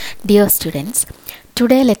Dear students,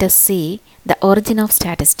 today let us see the origin of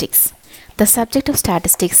statistics. The subject of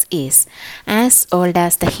statistics is as old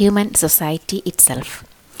as the human society itself.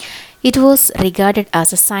 It was regarded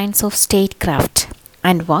as a science of statecraft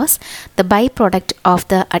and was the byproduct of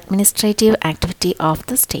the administrative activity of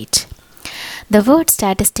the state. The word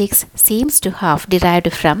statistics seems to have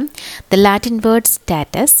derived from the Latin word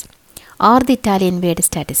status, or the Italian word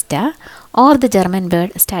statista, or the German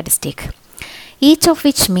word statistic, each of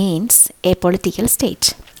which means a political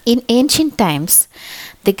state. In ancient times,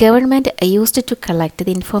 the government used to collect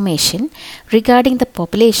the information regarding the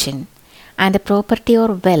population and the property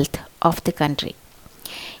or wealth of the country.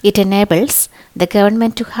 It enables the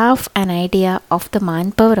government to have an idea of the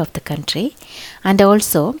manpower of the country, and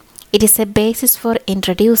also it is a basis for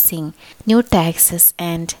introducing new taxes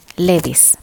and levies.